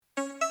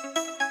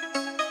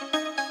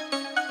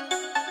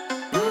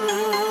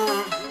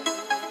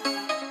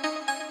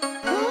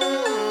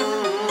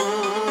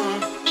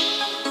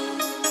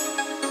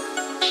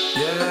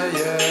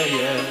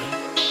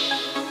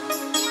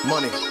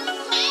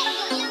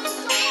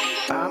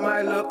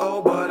might look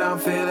old, but I'm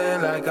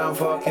feeling like I'm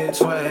fucking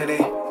 20.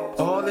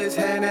 All this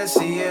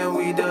Hennessy and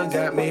we done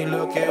got me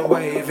looking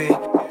wavy.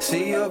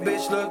 See a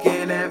bitch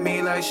looking at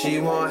me like she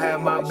won't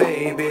have my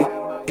baby.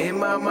 In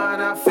my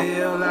mind I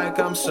feel like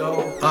I'm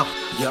so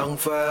young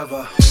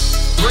forever.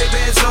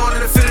 Ray-Bans on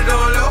and I fit it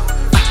on low.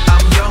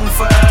 I'm young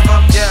forever.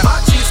 Yeah.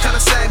 My jeans kinda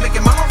sag,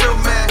 making mama real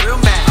mad.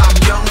 I'm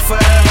young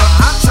forever.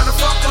 I'm tryna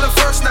fuck on the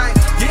first night.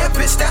 Yeah,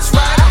 bitch, that's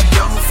right. I'm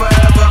young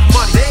forever.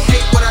 Money. They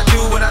hate what I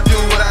do, what I do,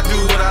 what I do,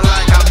 what I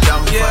like. I'm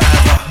young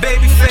forever.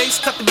 Baby face,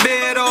 cut the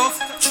beard off.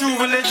 True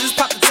religious,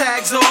 pop the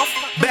tags off.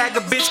 Bag a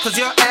bitch cause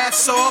your ass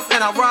soft.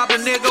 And I rob a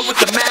nigga with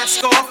the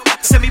mask off.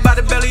 Send me by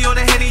the belly on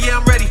the Henny, yeah,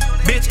 I'm ready.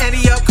 Bitch,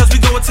 Annie up cause we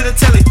going to the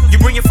telly. You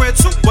bring your friend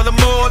too? Well, the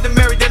more the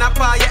merry. Then I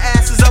pile your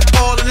asses up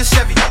all in the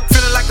Chevy.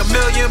 Feeling like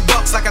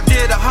 $1,000,000, like I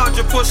did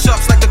 100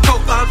 push-ups, like the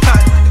coke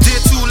uncut.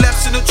 Did 2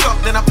 lefts in the truck,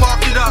 then I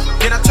parked it up.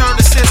 Then I turned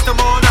the system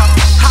on up.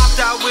 Hopped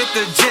out with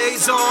the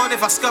J's on.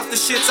 If I scuff the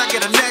shits, I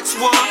get a next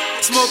one.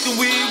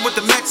 Smoking weed with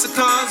the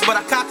Mexicans, but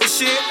I cop the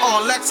shit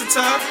on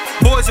Lexington.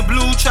 Boys in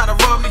blue try to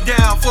run me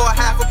down for a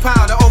half a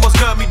pound. They almost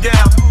gun me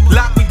down.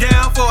 Locked me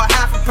down for a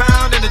half a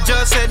pound, and the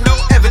judge said no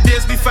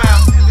evidence be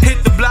found.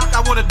 Hit the block,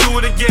 I wanna do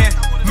it again.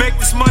 Make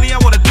this money, I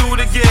wanna do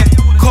it again.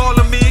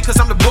 Calling me cause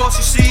I'm the boss,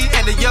 you see,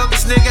 and the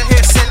youngest nigga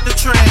here set the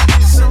trend.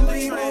 Some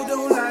people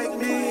don't like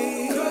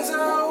me cause I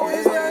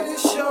always got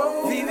this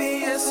show.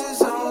 VVS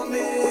is on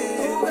me.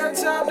 You got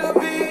time to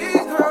be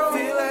girl.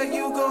 Feel like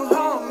you gon'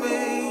 harm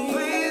me.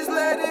 Please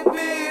let it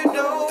be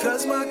known,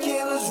 cause my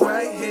killer's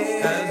right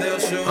here, and they'll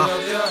show up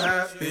your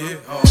happy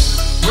home.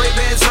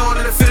 Ray-Bans on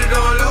and I fit it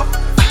on low.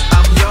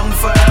 I'm young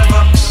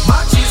forever.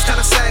 My jeans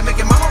kinda sag,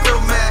 making mama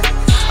real mad.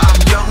 I'm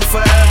young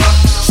forever.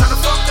 Tryna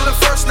fuck on the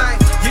first night.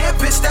 Yeah,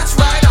 bitch, that's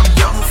right. I'm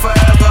young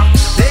forever.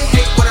 They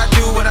hate what I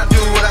do, what I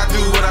do, what I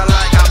do, what I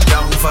like. I'm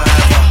young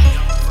forever.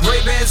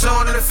 Ray-Bans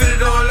on and I fit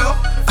it on low.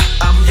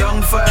 I'm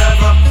young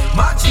forever.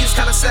 My jeans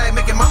kinda sag,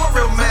 making mama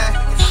real mad.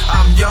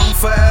 I'm young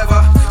forever.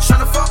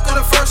 Tryna fuck on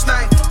the first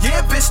night.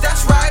 Yeah, bitch,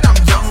 that's right. I'm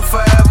young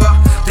forever.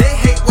 They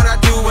hate what I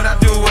do, what I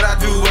do, what I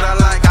do, what I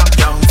like. I'm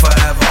young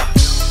forever.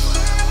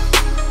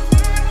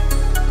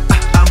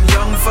 I'm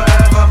young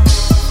forever.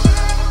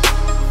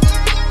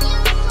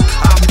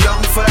 I'm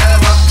young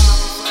forever.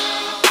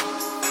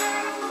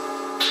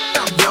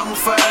 I'm young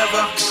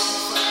forever.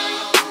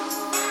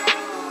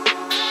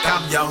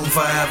 I'm young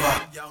forever.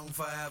 Young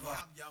forever.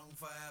 Young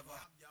forever.